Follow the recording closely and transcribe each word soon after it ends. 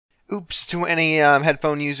Oops, to any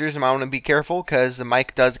headphone users, I want to be careful because the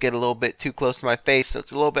mic does get a little bit too close to my face, so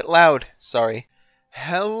it's a little bit loud. Sorry.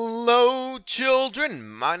 Hello, children.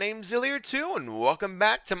 My name's Illier2, and welcome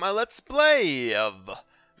back to my Let's Play of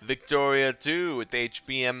Victoria 2 with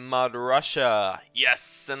HPM mod Russia.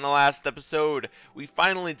 Yes, in the last episode, we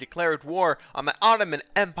finally declared war on the Ottoman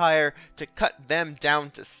Empire to cut them down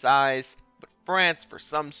to size, but France, for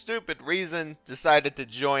some stupid reason, decided to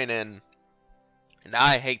join in. And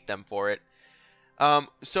I hate them for it.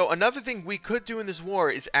 So another thing we could do in this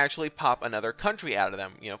war is actually pop another country out of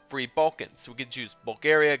them. You know, free Balkans. We could choose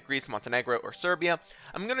Bulgaria, Greece, Montenegro, or Serbia.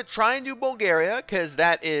 I'm going to try and do Bulgaria, because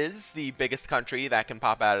that is the biggest country that can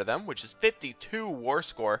pop out of them, which is 52 war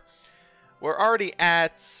score. We're already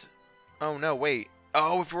at... Oh, no, wait.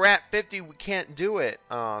 Oh, if we're at 50, we can't do it.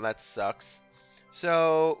 Oh, that sucks.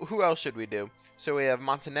 So, who else should we do? So we have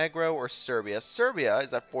Montenegro or Serbia. Serbia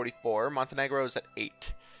is at 44. Montenegro is at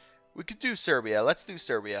 8. We could do Serbia. Let's do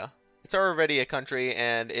Serbia. It's already a country,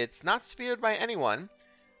 and it's not sphered by anyone.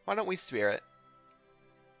 Why don't we sphere it?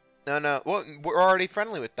 No. Well, we're already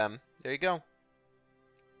friendly with them. There you go.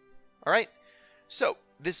 Alright. So,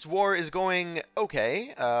 this war is going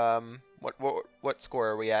okay. What score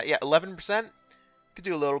are we at? Yeah, 11%. Could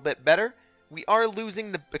do a little bit better. We are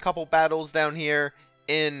losing a couple battles down here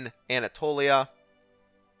in Anatolia,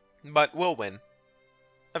 but we'll win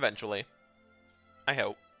eventually, I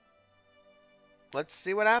hope. Let's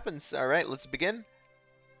see what happens. Alright, let's begin.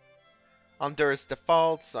 Honduras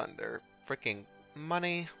defaults on their freaking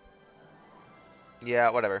money. Yeah,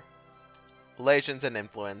 whatever. Relations and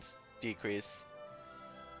influence decrease.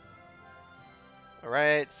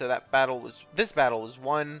 Alright, so this battle was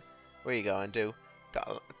won. Where are you going to?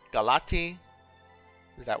 Galati?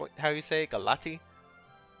 Is that how you say it? Galati?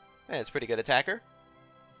 Yeah, it's a pretty good attacker.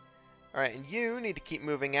 Alright, and you need to keep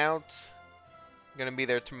moving out. I'm gonna be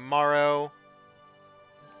there tomorrow.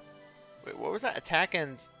 Wait, what was that? Attack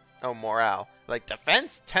and... Oh, morale. Like,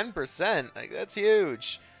 defense? 10%? Like, that's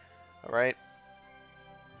huge. Alright.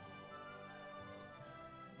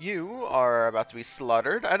 You are about to be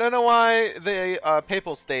slaughtered. I don't know why the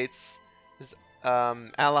Papal States is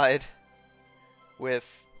allied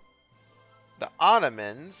with the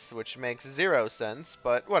Ottomans, which makes 0 sense,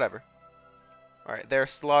 but whatever. Alright, they're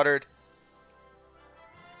slaughtered.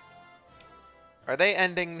 Are they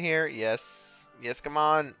ending here? Yes. Yes, come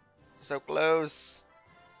on. So close.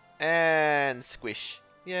 And squish.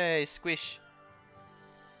 Yay, squish.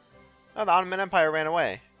 Oh, the Ottoman Empire ran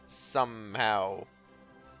away. Somehow.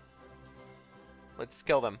 Let's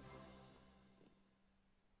kill them.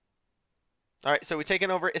 Alright, so we've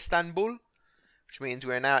taken over Istanbul, which means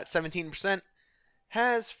we're now at 17%.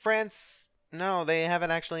 Has France... No, they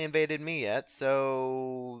haven't actually invaded me yet,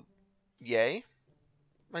 so... Yay,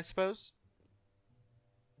 I suppose.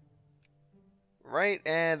 Right,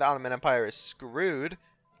 and the Ottoman Empire is screwed.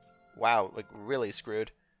 Wow, like really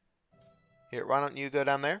screwed. Here, why don't you go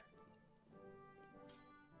down there?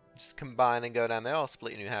 Just combine and go down there. I'll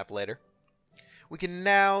split you in half later. We can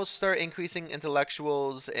now start increasing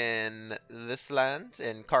intellectuals in this land,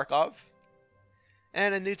 in Kharkov.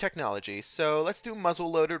 And a new technology. So let's do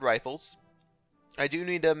muzzle-loaded rifles. I do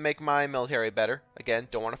need to make my military better. Again,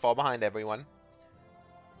 don't want to fall behind everyone.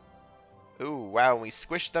 Ooh, wow, we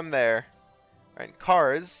squished them there. Alright,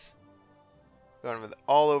 cars. Going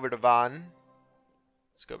all over to Van.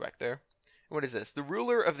 Let's go back there. What is this? The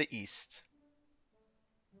ruler of the East.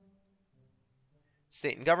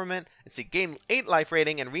 State and government. Let's see, gain 8 life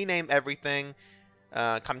rating and rename everything.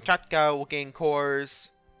 Kamchatka will gain cores.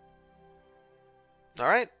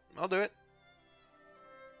 Alright, I'll do it.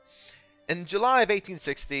 In July of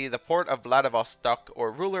 1860, the port of Vladivostok,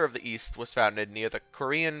 or ruler of the East, was founded near the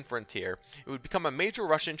Korean frontier. It would become a major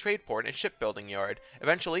Russian trade port and shipbuilding yard.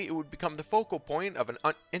 Eventually, it would become the focal point of an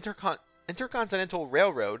intercontinental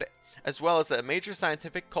railroad, as well as a major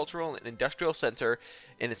scientific, cultural, and industrial center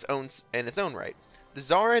in its own right. The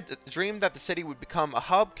Tsar dreamed that the city would become a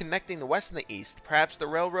hub connecting the West and the East. Perhaps the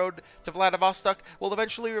railroad to Vladivostok will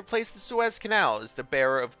eventually replace the Suez Canal as the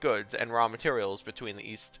bearer of goods and raw materials between the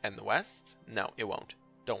East and the West? No, it won't.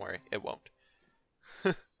 Don't worry, it won't.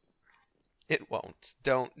 It won't.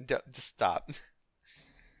 Don't just stop.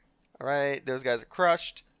 Alright, those guys are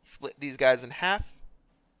crushed. Split these guys in half.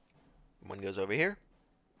 One goes over here.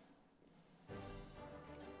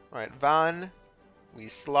 Alright, Van. We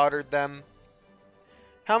slaughtered them.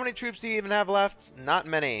 How many troops do you even have left? Not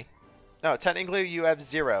many. No, technically you have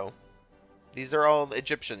 0. These are all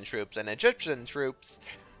Egyptian troops, and Egyptian troops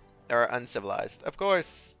are uncivilized, of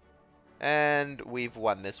course. And we've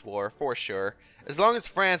won this war, for sure. As long as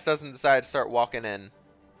France doesn't decide to start walking in.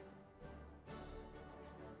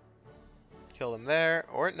 Kill them there.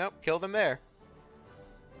 Or, nope, kill them there.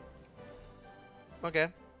 Okay,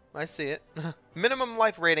 I see it. Minimum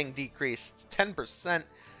life rating decreased 10%.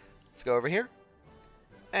 Let's go over here.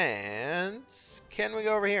 And can we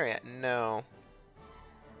go over here yet? No.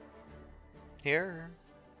 Here?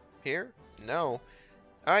 Here? No.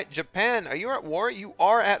 Alright, Japan, are you at war? You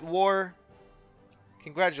are at war.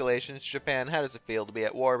 Congratulations, Japan. How does it feel to be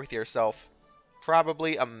at war with yourself?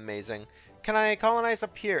 Probably amazing. Can I colonize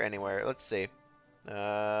up here anywhere? Let's see.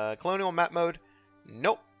 Colonial map mode?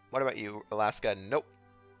 Nope. What about you, Alaska? Nope.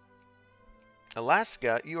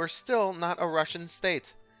 Alaska, you are still not a Russian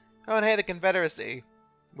state. Oh, and hey, the Confederacy,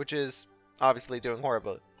 which is obviously doing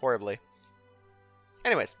horribly.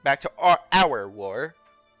 Anyways, back to our war.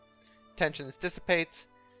 Tensions dissipate.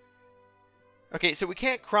 Okay, so we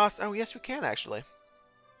can't cross... Oh, yes, we can, actually.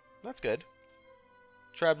 That's good.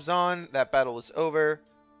 Trabzon, that battle is over.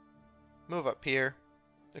 Move up here.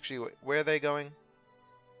 Actually, where are they going?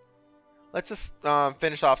 Let's just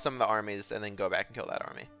finish off some of the armies and then go back and kill that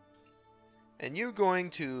army. And you're going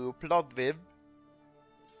to Plodviv.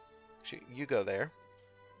 Actually, you go there.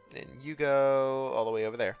 And you go all the way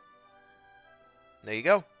over there. There you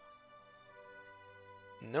go.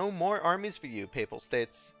 No more armies for you, Papal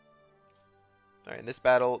States. Alright, in this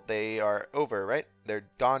battle, they are over, right? They're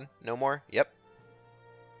gone? No more? Yep.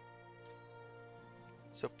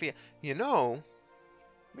 Sophia. You know,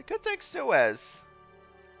 we could take Suez.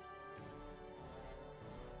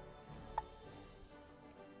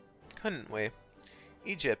 Couldn't we?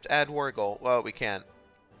 Egypt, add war goal. Well, we can't.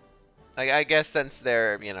 I guess since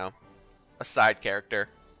they're, you know, a side character.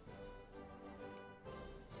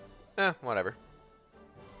 Whatever.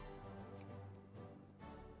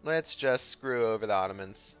 Let's just screw over the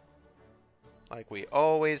Ottomans. Like we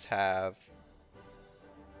always have.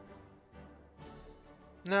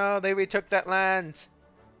 No, they retook that land.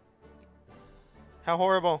 How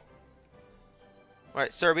horrible.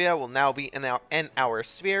 Alright, Serbia will now be in our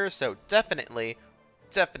sphere, so definitely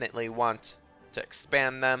want to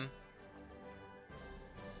expand them.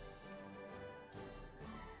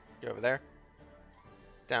 Go over there.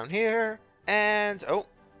 Down here. And, oh,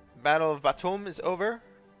 Battle of Batum is over.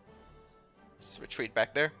 Just retreat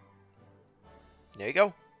back there. There you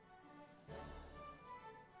go.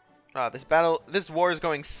 This war is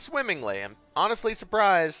going swimmingly. I'm honestly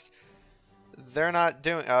surprised they're not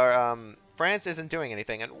doing, France isn't doing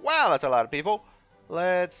anything. And wow, that's a lot of people.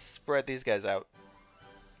 Let's spread these guys out.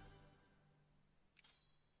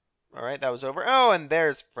 Alright, that was over. Oh, and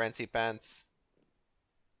there's Francie Pants.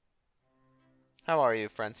 How are you,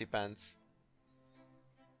 Francie Pants?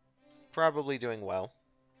 Probably doing well.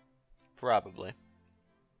 Probably.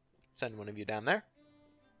 Send one of you down there.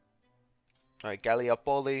 Alright,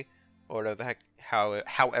 Gallipoli, or the heck,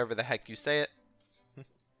 however the heck you say it.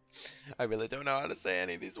 I really don't know how to say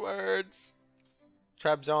any of these words.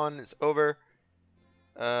 Trabzon is over.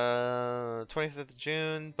 25th of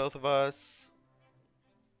June, both of us.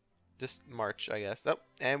 Just March, I guess. Oh,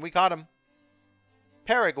 and we caught him.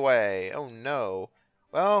 Paraguay. Oh no.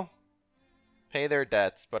 Well, pay their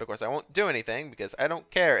debts, but of course I won't do anything because I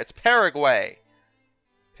don't care. It's Paraguay.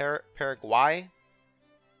 Paraguay?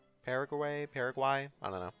 Paraguay? I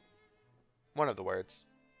don't know. One of the words.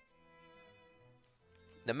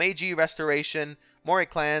 The Meiji Restoration. Mori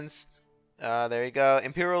clans. There you go.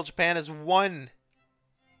 Imperial Japan has won.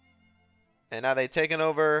 And now they've taken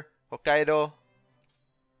over Hokkaido.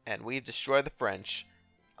 And we've destroyed the French.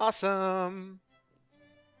 Awesome.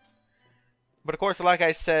 But of course, like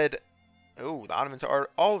I said, oh, the Ottomans are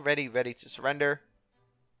already ready to surrender.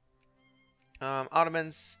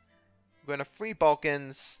 Ottomans, we're going to free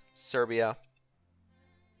Balkans, Serbia.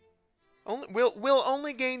 We'll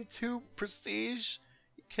only gain 2 prestige.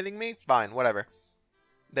 You kidding me? Fine, whatever.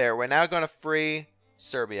 There, we're now going to free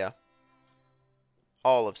Serbia.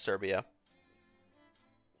 All of Serbia.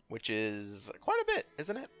 Which is quite a bit,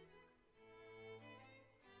 isn't it?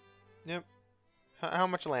 Yep. How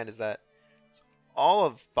much land is that? It's all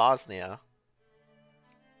of Bosnia.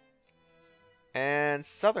 And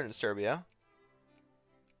southern Serbia.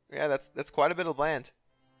 Yeah, that's quite a bit of land.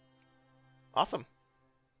 Awesome.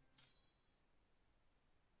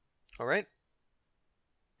 Alright.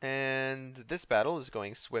 And this battle is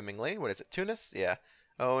going swimmingly. What is it? Tunis? Yeah.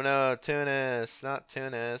 Oh no, Tunis. Not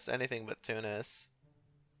Tunis. Anything but Tunis.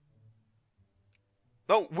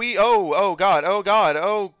 Oh God,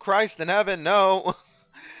 oh Christ in heaven, no.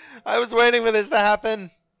 I was waiting for this to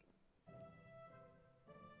happen.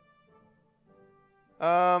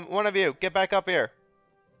 One of you, get back up here.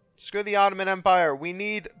 Screw the Ottoman Empire. We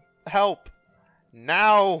need help.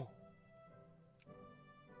 Now.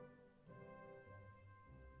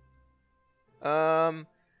 Yeah,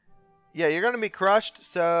 you're gonna be crushed,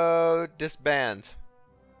 so disband.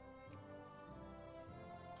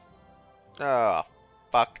 Oh,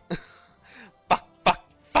 fuck. Fuck, fuck,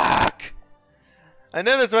 fuck! I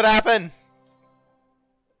knew this would happen!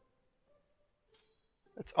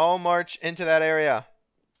 Let's all march into that area.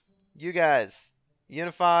 You guys,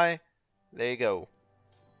 unify. There you go.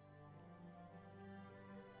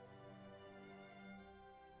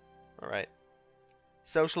 Alright.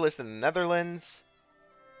 Socialist in the Netherlands.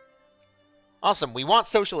 Awesome, we want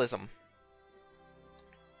socialism.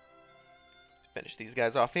 Finish these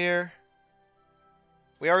guys off here.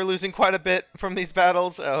 We are losing quite a bit from these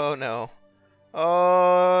battles. Oh no.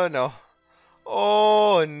 Oh no.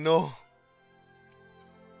 Oh no.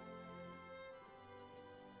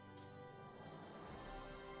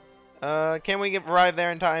 Can we arrive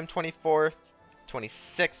there in time? 24th,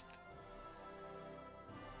 26th.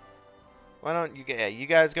 Why don't you you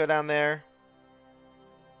guys go down there.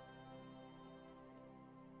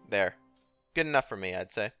 There. Good enough for me,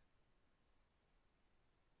 I'd say.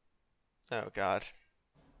 Oh god.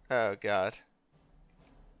 Oh god.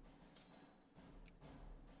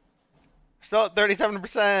 Still at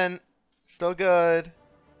 37%. Still good.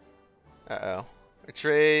 Uh-oh.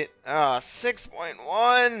 Retreat. Ah,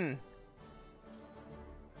 6.1.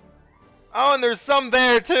 Oh, and there's some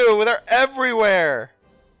there too. They're everywhere.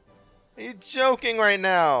 Are you joking right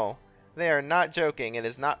now? They are not joking. It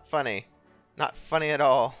is not funny. Not funny at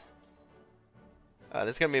all.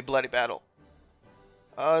 This is going to be a bloody battle.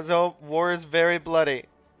 So war is very bloody.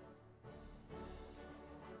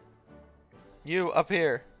 You up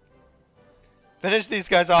here. Finish these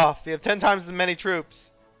guys off. You have 10 times as many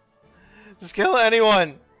troops. Just kill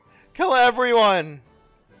anyone. Kill everyone.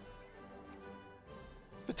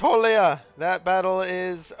 Vitolia. That battle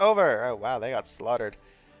is over. Oh wow, they got slaughtered.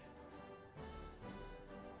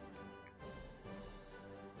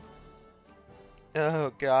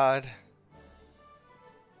 Oh god.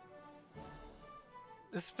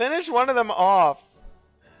 Just finish one of them off.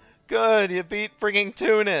 Good, you beat frigging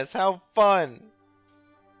Tunis. How fun.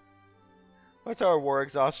 What's our war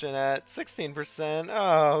exhaustion at? 16%.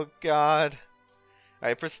 Oh god.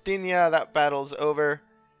 Alright, Pristina, that battle's over.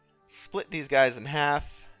 Split these guys in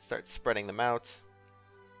half. Start spreading them out.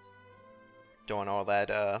 Don't want all that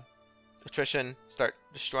attrition. Start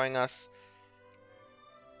destroying us.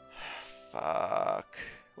 Fuck.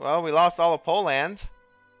 Well, we lost all of Poland.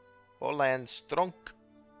 Poland strunk.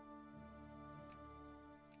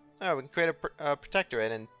 Oh, we can create a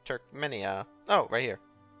protectorate in Turkmenia. Oh, right here.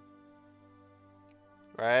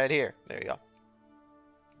 Right here. There you go.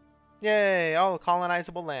 Yay! All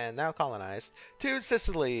colonizable land now colonized. Two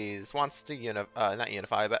Sicilies wants to not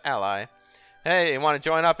unify, but ally. Hey, you want to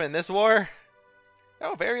join up in this war?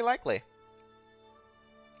 Oh, very likely.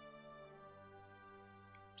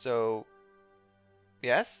 So,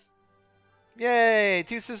 yes. Yay!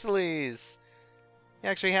 Two Sicilies. You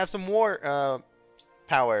actually have some war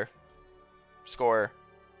power, score,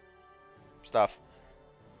 stuff.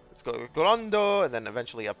 Let's go to Grondo and then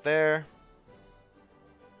eventually up there.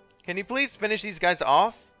 Can you please finish these guys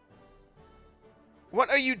off? What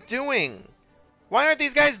are you doing? Why aren't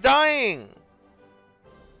these guys dying?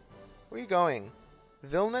 Where are you going?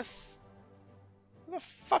 Vilnius? Where the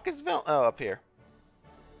fuck is Vilnius? Oh, up here.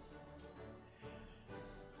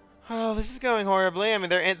 Oh, this is going horribly. I mean,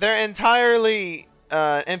 they're entirely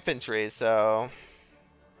infantry, so.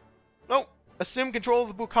 Oh, assume control of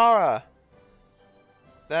the Bukhara.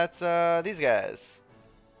 That's these guys.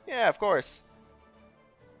 Yeah, of course.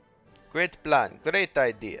 Great plan, great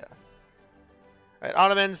idea. Right,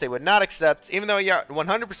 Ottomans, they would not accept, even though you're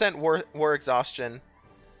 100% war exhaustion.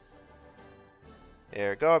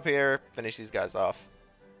 Here, go up here, finish these guys off.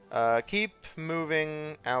 Keep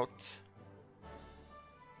moving out.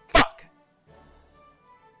 Fuck!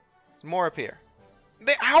 There's more up here.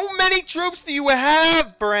 How many troops do you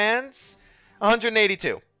have, France?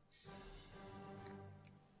 182.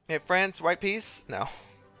 Okay, France, white peace? No.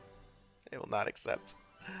 They will not accept.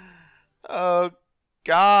 Oh,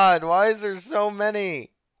 God. Why is there so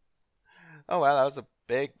many? Oh, wow. That was a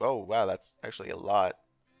big... Oh, wow. That's actually a lot.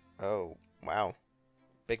 Oh, wow.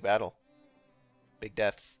 Big battle. Big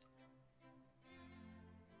deaths.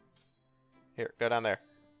 Here, go down there.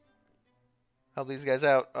 Help these guys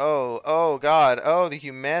out. Oh, God. Oh, the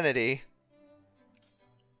humanity.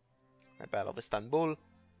 I battled Istanbul.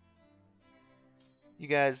 You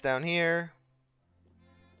guys down here.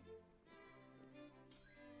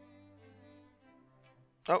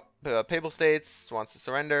 Oh, Papal States wants to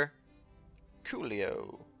surrender.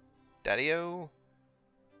 Coolio. Daddy-o.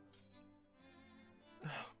 Oh,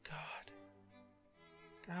 God.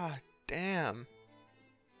 God damn.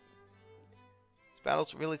 This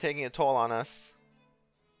battle's really taking a toll on us.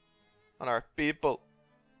 On our people.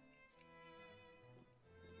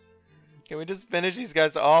 Can we just finish these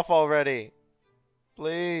guys off already?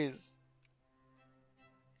 Please.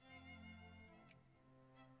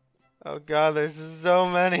 Oh god, there's so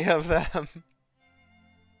many of them.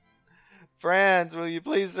 France, will you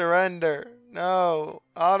please surrender? No.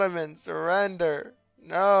 Ottoman, surrender.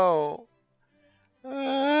 No. We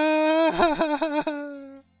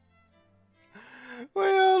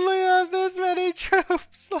only have this many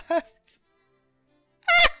troops left.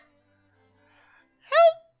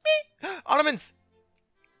 Help me! Ottomans!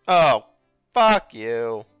 Oh, fuck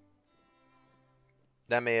you.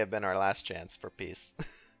 That may have been our last chance for peace.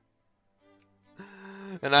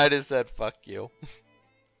 And I just said, fuck you.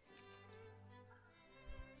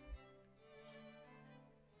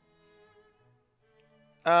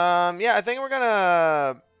 Yeah, I think we're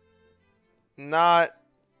gonna not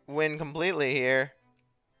win completely here.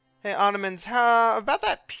 Hey, Ottomans, how about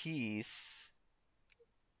that peace?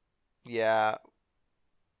 Yeah.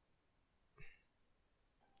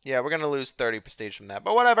 Yeah, we're gonna lose 30 prestige from that.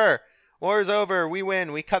 But whatever! War's over. We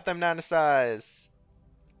win. We cut them down to size.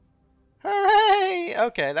 Hooray!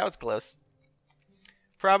 Okay, that was close.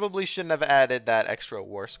 Probably shouldn't have added that extra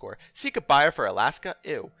war score. Seek a buyer for Alaska?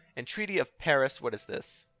 Ew. And Treaty of Paris, what is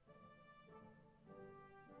this?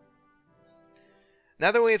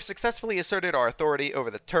 Now that we have successfully asserted our authority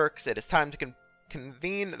over the Turks, it is time to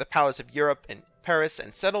convene the powers of Europe in Paris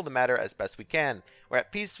and settle the matter as best we can. We're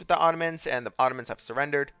at peace with the Ottomans, and the Ottomans have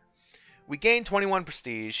surrendered. We gain 21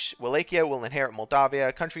 prestige. Wallachia will inherit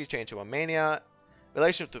Moldavia. Countries change to Romania.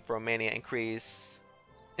 Relations with Romania increase.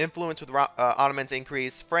 Influence with Ottomans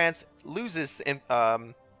increase. France loses the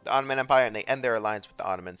Ottoman Empire, and they end their alliance with the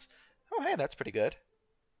Ottomans. Oh, hey, that's pretty good.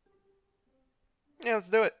 Yeah, let's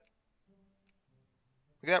do it.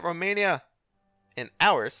 We got Romania in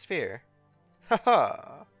our sphere.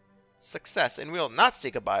 Haha. Success, and we'll not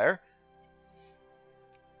seek a buyer.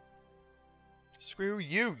 Screw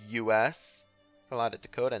you, US. It's a lot of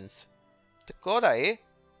Dakotans. Dakota, eh?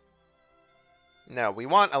 No, we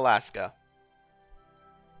want Alaska.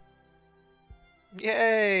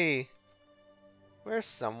 Yay! We're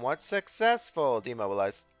somewhat successful.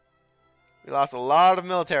 Demobilize. We lost a lot of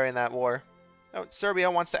military in that war. Oh,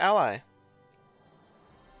 Serbia wants to ally.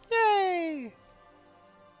 Yay!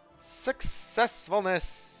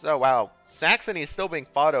 Successfulness. Oh, wow. Saxony is still being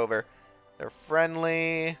fought over. They're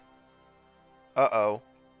friendly. Uh-oh.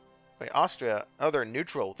 Wait, Austria. Oh, they're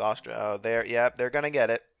neutral with Austria. Oh, they're gonna get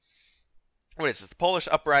it. What is this? The Polish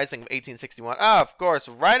Uprising of 1861. Ah, of course.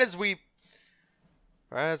 Right as we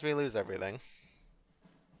lose everything.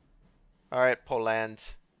 Alright,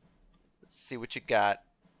 Poland. Let's see what you got.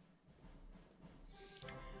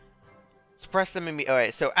 Suppress them in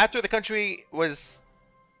alright, so after the country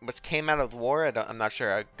came out of the war, I'm not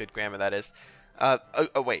sure how good grammar that is.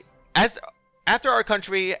 Wait. After our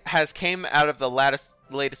country has came out of the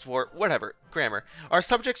latest war, whatever, grammar. Our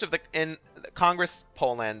subjects of in Congress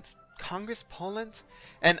Poland,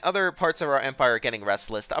 and other parts of our empire are getting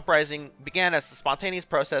restless. The uprising began as a spontaneous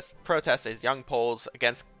protest as young Poles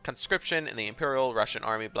against conscription in the Imperial Russian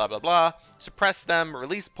Army, blah blah blah. Suppress them,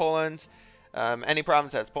 release Poland. Any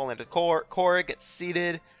province that has Poland at core gets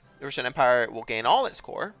ceded. The Russian Empire will gain all its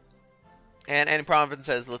core. And any province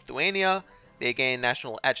that has Lithuania, they gain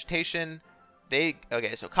national agitation.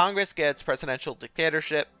 Okay, so Congress gets presidential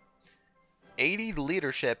dictatorship, 80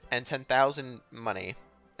 leadership, and 10,000 money.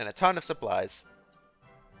 And a ton of supplies.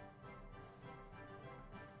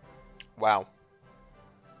 Wow.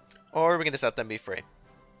 Or we're going to set them be free.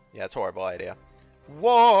 Yeah, it's a horrible idea.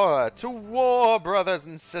 War! To war, brothers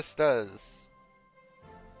and sisters!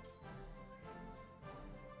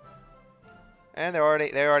 And they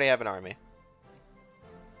already have an army.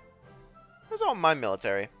 Where's all my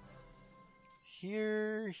military?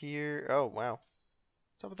 Here. Oh, wow.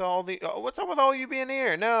 What's up with all what's up with all you being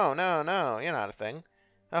here? No. You're not a thing.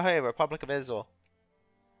 Oh, hey, Republic of Israel.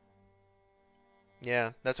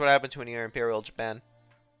 Yeah, that's what happened to when you're Imperial Japan.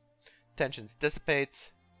 Tensions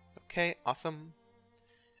dissipates. Okay, awesome.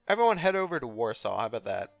 Everyone head over to Warsaw. How about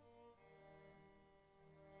that?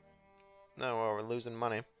 No, well, we're losing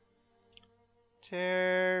money.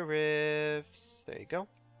 Tariffs. There you go.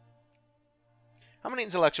 How many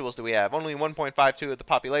intellectuals do we have? Only 1.52 of the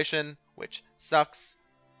population, which sucks.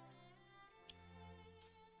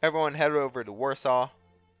 Everyone head over to Warsaw.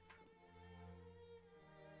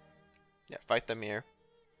 Yeah, fight them here.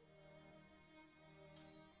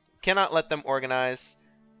 Cannot let them organize.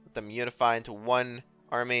 Let them unify into one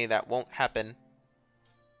army. That won't happen.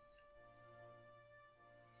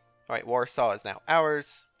 Alright, Warsaw is now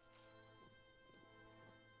ours.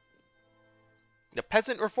 The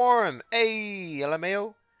peasant reform! Hey,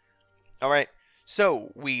 LMAO! Alright,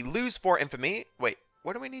 so we lose 4 infamy. Wait,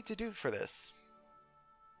 what do we need to do for this?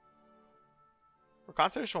 We're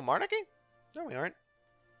constitutional monarchy? No, we aren't.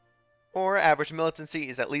 Or average militancy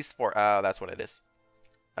is at least 4. That's what it is.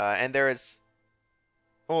 And there is...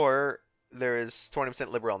 Or there is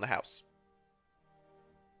 20% liberal in the House.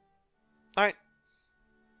 Alright.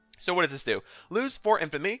 So what does this do? Lose 4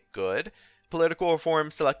 infamy. Good. Political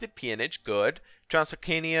reform selected peonage. Good.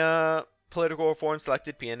 Transylvania political reform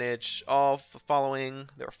selected peonage. All the following.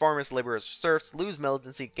 The reformers, laborers, serfs. Lose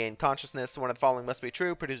militancy. Gain consciousness. One of the following must be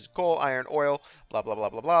true. Produces coal, iron, oil. Blah, blah, blah,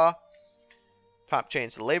 blah, blah. Pop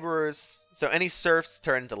change to laborers. So any serfs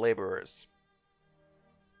turn into laborers.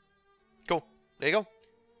 Cool. There you go.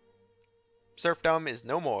 Serfdom is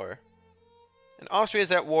no more. And Austria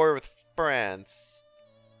is at war with France.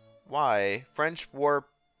 Why? French War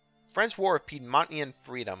of Piedmontian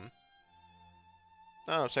Freedom.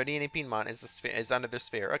 Oh, Sardinia Piedmont is under their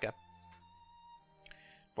sphere. Okay.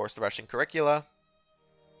 Force the Russian curricula.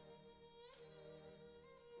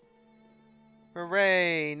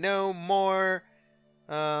 Hooray! No more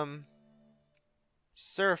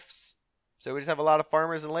serfs. So we just have a lot of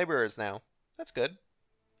farmers and laborers now. That's good.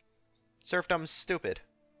 Serfdom's stupid.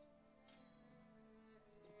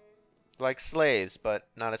 Like slaves, but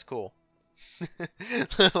not as cool.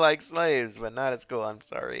 Like slaves, but not as cool. I'm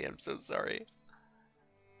sorry. I'm so sorry.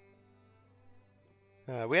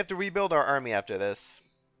 We have to rebuild our army after this.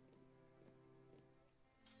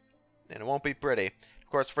 And it won't be pretty.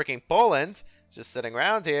 Of course, freaking Poland is just sitting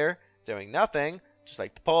around here, doing nothing, just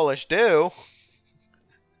like the Polish do.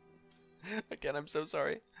 Again, I'm so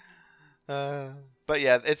sorry. But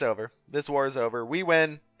yeah, it's over. This war is over. We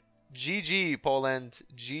win. GG, Poland.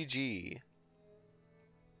 GG.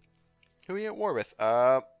 Who are you at war with?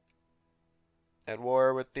 At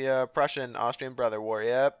war with the Prussian Austrian brother war.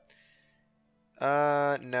 Yep.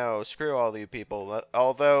 No. Screw all you people.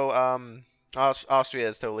 Although, Austria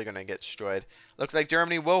is totally going to get destroyed. Looks like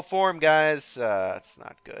Germany will form, guys. It's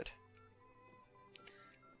not good.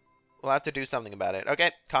 We'll have to do something about it.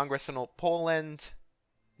 Okay. Congressional Poland.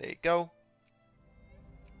 There you go.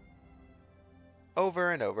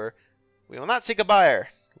 Over and over. We will not seek a buyer.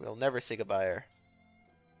 We will never seek a buyer.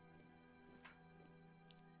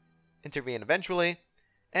 Intervene eventually.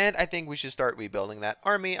 And I think we should start rebuilding that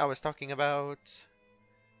army I was talking about.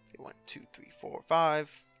 Okay, 1, 2, 3, 4,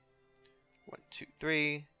 5. 1, 2,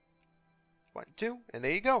 3. 1, 2. And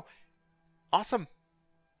there you go. Awesome.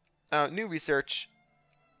 New research.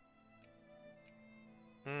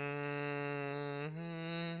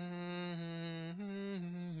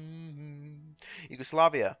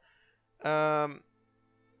 Yugoslavia. No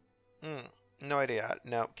idea.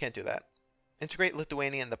 No, can't do that. Integrate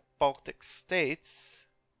Lithuania and the Baltic states.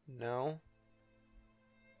 No.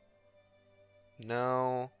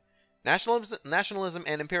 No. Nationalism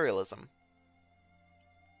and imperialism.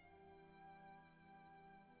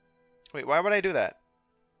 Wait, why would I do that?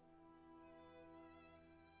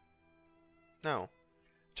 No.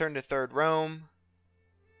 Turn to Third Rome.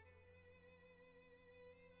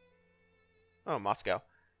 Oh, Moscow.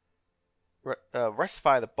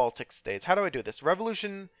 Russify the Baltic states. How do I do this?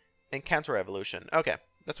 Revolution and counter-revolution. Okay,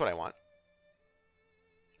 that's what I want.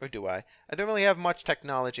 Or do I? I don't really have much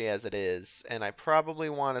technology as it is, and I probably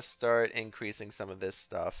want to start increasing some of this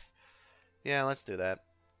stuff. Yeah, let's do that.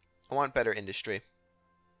 I want better industry.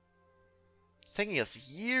 It's taking us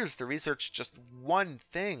years to research just one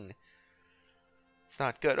thing. It's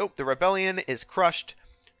not good. Oh, the rebellion is crushed.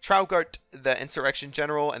 Traugott, the insurrection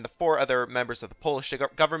general, and the 4 other members of the Polish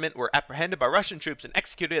government were apprehended by Russian troops and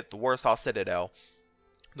executed at the Warsaw Citadel.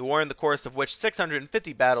 The war in the course of which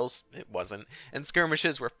 650 battles, it wasn't, and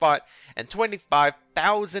skirmishes were fought, and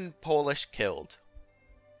 25,000 Polish killed.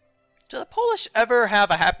 Do the Polish ever have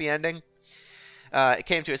a happy ending? It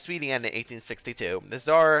came to a speedy end in 1862. The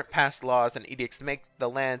Tsar passed laws and edicts to make the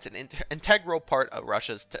lands an integral part of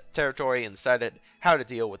Russia's territory and decided how to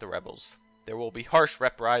deal with the rebels. There will be harsh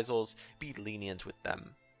reprisals. Be lenient with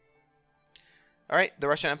them. Alright, the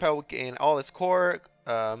Russian Empire will gain all its core.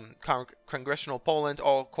 Congressional Poland,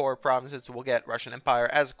 all core provinces will get Russian Empire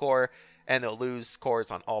as a core, and they'll lose cores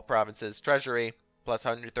on all provinces. Treasury, plus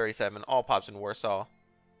 137, all pops in Warsaw.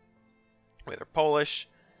 Wait, they're Polish.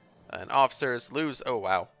 And officers lose. Oh,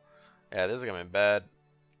 wow. Yeah, this is going to be bad.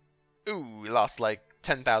 Ooh, we lost like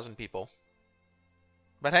 10,000 people.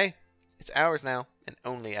 But hey, it's ours now, and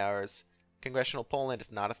only ours. Congressional Poland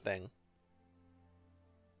is not a thing.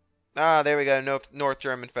 Ah, there we go. North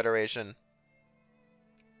German Federation.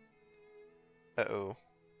 Uh-oh.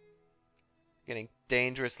 Getting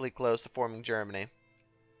dangerously close to forming Germany.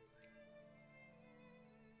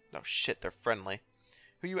 Oh shit, they're friendly.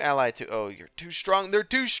 Who you allied to? Oh, you're too strong. They're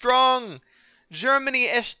too strong! Germany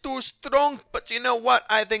is too strong! But you know what?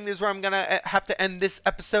 I think this is where I'm gonna have to end this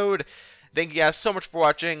episode. Thank you guys so much for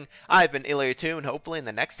watching. I've been Illyria2, and hopefully in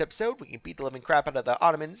the next episode we can beat the living crap out of the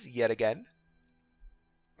Ottomans yet again.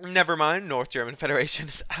 Never mind, North German Federation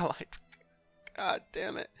is allied. God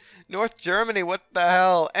damn it. North Germany, what the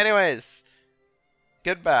hell? Anyways,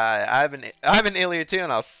 goodbye. I've been Illyria2,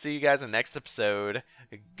 and I'll see you guys in the next episode.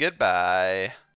 Goodbye.